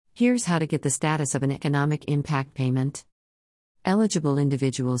Here's how to get the status of an economic impact payment. Eligible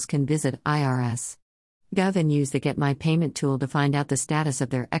individuals can visit IRS.gov and use the Get My Payment tool to find out the status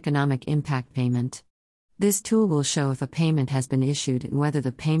of their economic impact payment. This tool will show if a payment has been issued and whether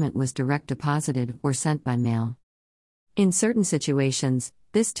the payment was direct deposited or sent by mail. In certain situations,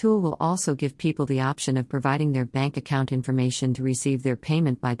 this tool will also give people the option of providing their bank account information to receive their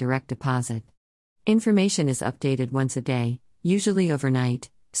payment by direct deposit. Information is updated once a day, usually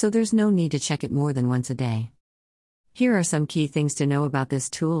overnight, so there's no need to check it more than once a day. Here are some key things to know about this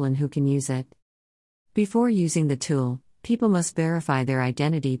tool and who can use it. Before using the tool, people must verify their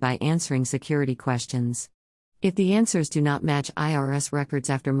identity by answering security questions. If the answers do not match IRS records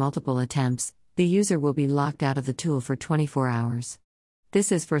after multiple attempts, the user will be locked out of the tool for 24 hours.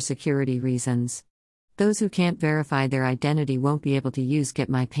 This is for security reasons. Those who can't verify their identity won't be able to use Get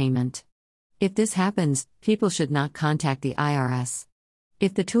My Payment. If this happens, people should not contact the IRS.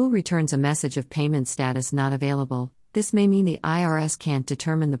 If the tool returns a message of payment status not available, this may mean the IRS can't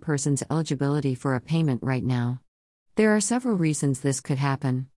determine the person's eligibility for a payment right now. There are several reasons this could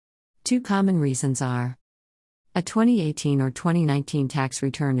happen. Two common reasons are: a 2018 or 2019 tax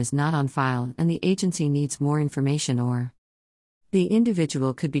return is not on file and the agency needs more information, or the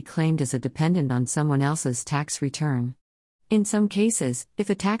individual could be claimed as a dependent on someone else's tax return. In some cases, if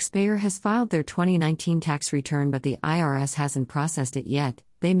a taxpayer has filed their 2019 tax return but the IRS hasn't processed it yet,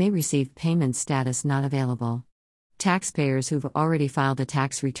 they may receive payment status not available. Taxpayers who've already filed a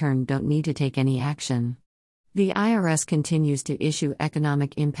tax return don't need to take any action. The IRS continues to issue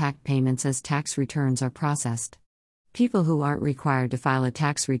economic impact payments as tax returns are processed. People who aren't required to file a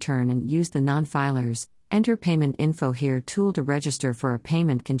tax return and use the non-filers, Enter Payment Info Here tool to register for a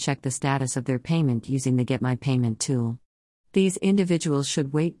payment can check the status of their payment using the Get My Payment tool. These individuals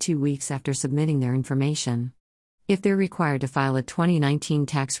should wait 2 weeks after submitting their information. If they're required to file a 2019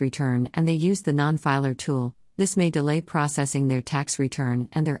 tax return and they use the non-filer tool, this may delay processing their tax return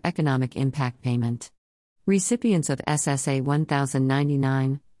and their economic impact payment. Recipients of SSA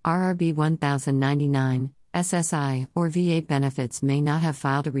 1099, RRB 1099, SSI, or VA benefits may not have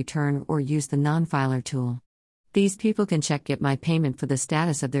filed a return or used the non-filer tool. These people can check Get My Payment for the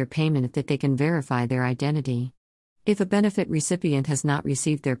status of their payment if they can verify their identity. If a benefit recipient has not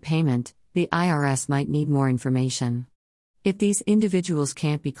received their payment, the IRS might need more information. If these individuals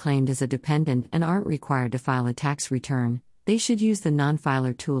can't be claimed as a dependent and aren't required to file a tax return, they should use the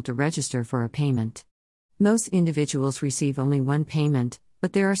non-filer tool to register for a payment. Most individuals receive only one payment,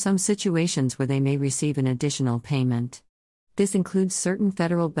 but there are some situations where they may receive an additional payment. This includes certain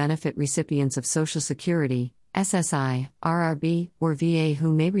federal benefit recipients of Social Security, SSI, RRB, or VA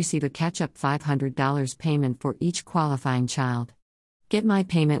who may receive a catch-up $500 payment for each qualifying child. Get My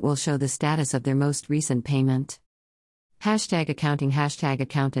Payment will show the status of their most recent payment. Hashtag accounting, hashtag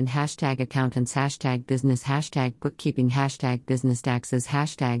accountant, hashtag accountants, hashtag business, hashtag bookkeeping, hashtag business taxes,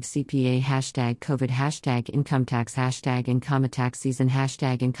 hashtag CPA, hashtag COVID, hashtag income tax season,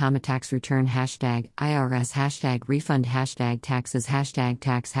 hashtag income tax return, hashtag IRS, hashtag refund, hashtag taxes, hashtag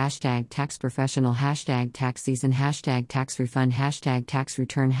tax professional, hashtag tax season, hashtag tax refund, hashtag tax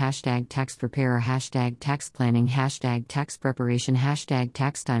return, hashtag tax preparer, hashtag tax planning, hashtag tax preparation, hashtag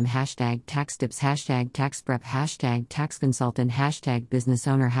tax time, hashtag tax tips, hashtag tax prep, hashtag tax consultant, hashtag business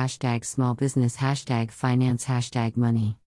owner, hashtag small business, hashtag finance, hashtag money.